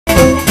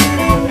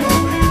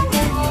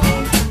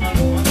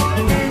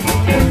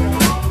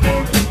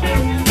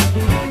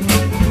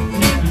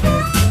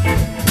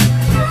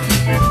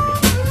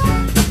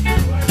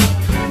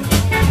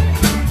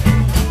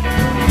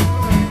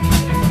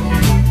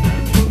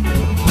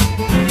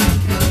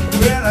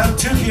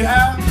took you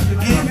out to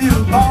give you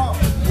a ball.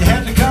 You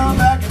had to come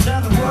back and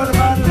tell the world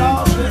about it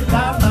all. Big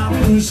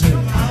Mouth Lucy.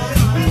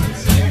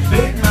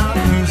 Big Mouth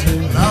Lucy.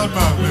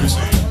 Loudmouth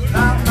Lucy.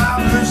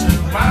 Loudmouth Lucy.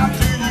 Why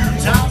do you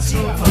talk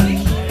so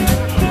much?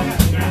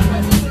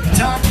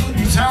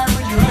 You talk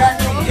when you got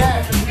me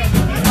yak.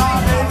 My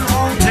baby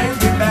won't take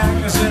me back.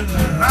 I said,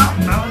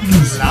 Loudmouth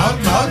Lucy.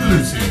 Loudmouth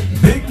Lucy.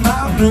 Big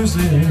Mouth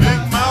Lucy.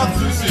 Big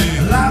Mouth Lucy.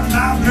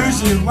 Loudmouth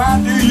Lucy. Why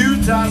do you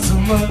talk so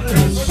much?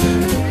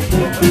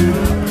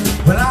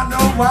 But I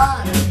know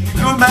why.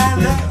 Good man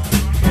left.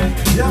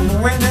 You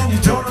went and you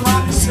told him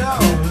on yourself.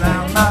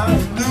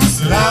 Loudmouth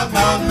Lucy.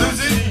 Loudmouth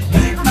Lucy.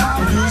 Big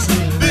Mouth Lucy.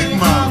 Big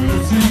Mouth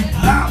Lucy.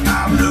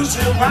 Loudmouth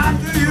Lucy. Why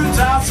do you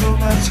talk so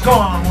much? Go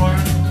on, Warren.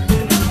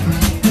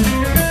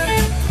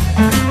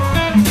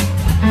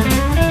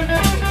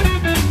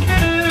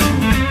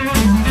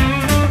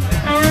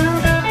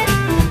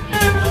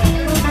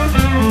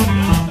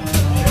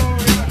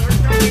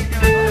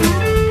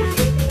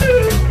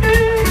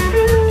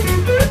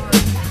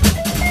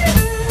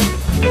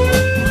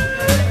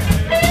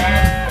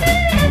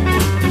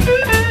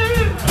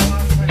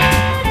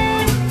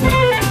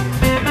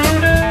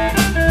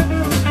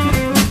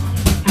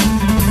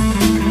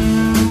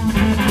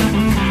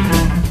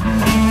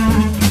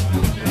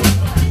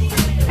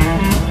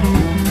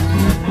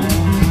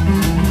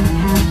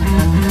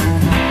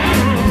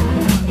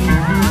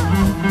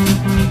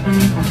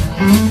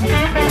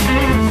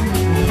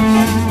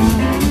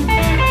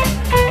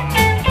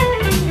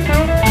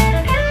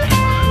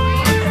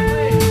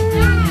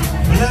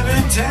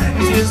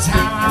 Is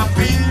how I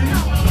feel.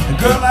 A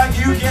girl like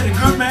you get a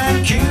good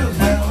man killed.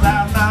 Well,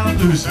 Loudmouth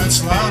Lucy. That's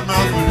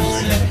Loudmouth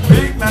Lucy.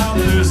 Big Mouth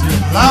Lucy.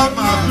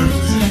 Loudmouth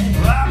Lucy.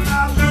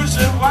 Loudmouth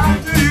Lucy. Why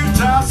do you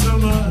talk so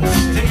much?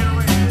 Take it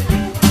away.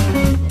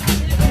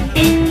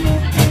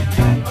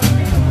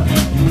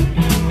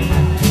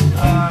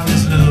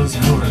 Listen to those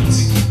chords.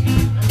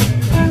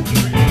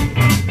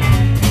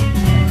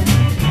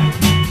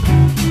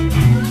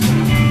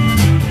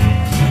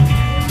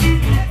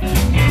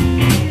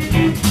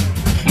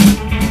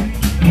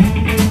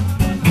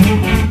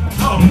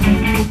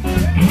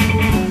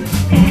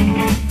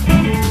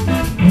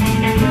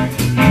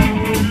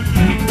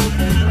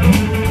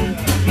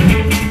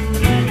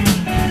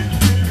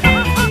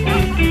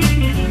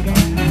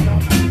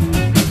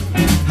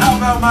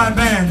 My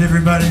band,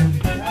 everybody.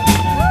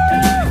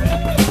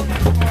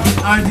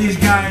 Aren't these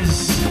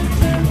guys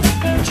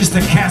just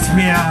a cat's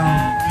meow?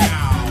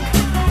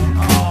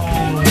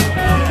 Oh.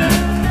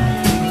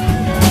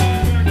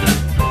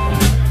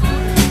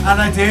 I'd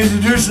like to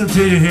introduce them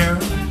to you here.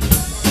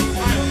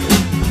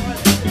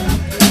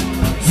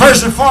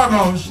 First and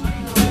foremost,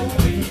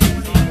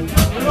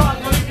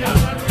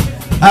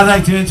 I'd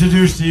like to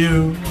introduce to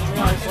you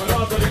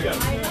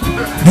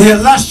the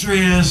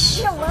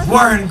illustrious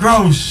Warren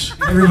Gross,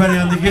 everybody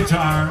on the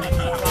guitar.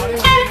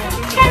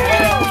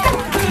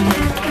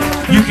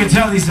 You can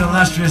tell he's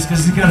illustrious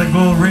because he's got a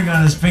gold ring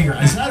on his finger.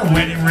 Is that a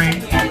wedding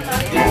ring?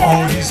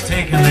 Oh, he's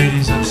taken,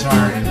 ladies, I'm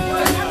sorry.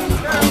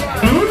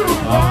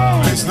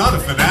 He's not a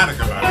fanatic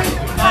about it.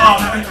 Oh,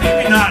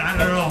 maybe not, I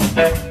don't know.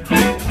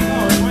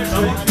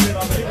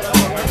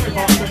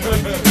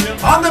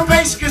 On the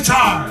bass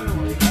guitar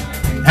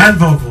and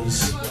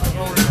vocals,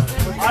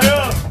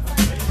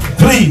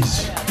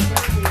 please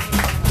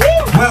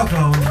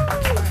welcome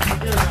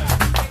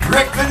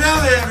Rick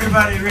Vannelli,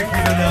 everybody. Ricky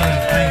Vannelli.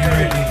 Thank you,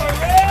 Ricky.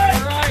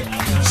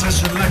 I'm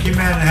such a lucky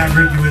man to have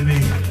Ricky with me.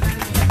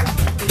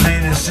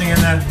 Playing and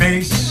singing that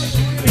bass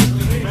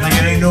like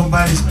it ain't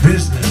nobody's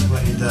business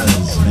what he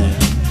does, man.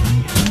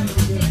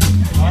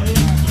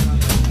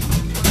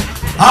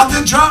 On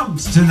the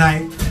drums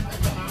tonight,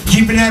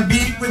 keeping that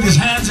beat with his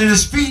hands and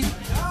his feet.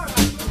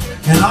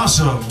 And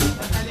also,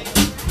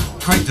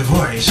 quite the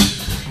voice.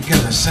 We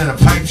got a set of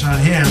pipes on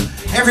him.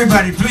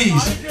 Everybody,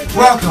 please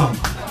welcome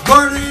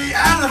Gordie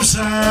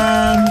Adamson.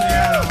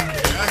 Yeah,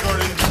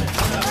 Gordie.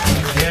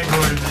 Yeah,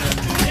 Gordie.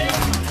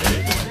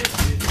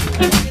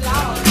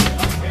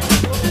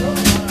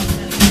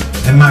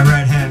 And my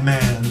right-hand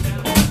man.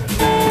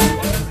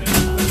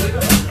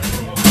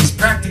 He's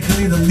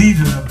practically the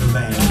leader of the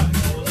band.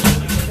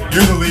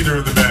 You're the leader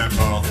of the band,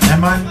 Paul.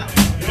 Am I?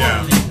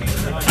 Yeah.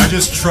 I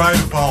just try to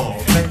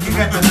follow. But you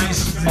got the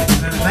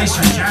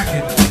nicer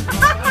jacket.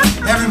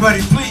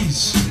 Everybody,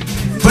 please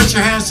put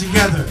your hands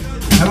together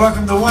and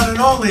welcome the one and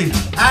only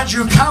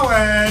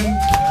Cowan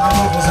on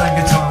vocals and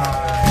guitar.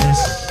 Yes.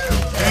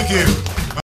 Thank you.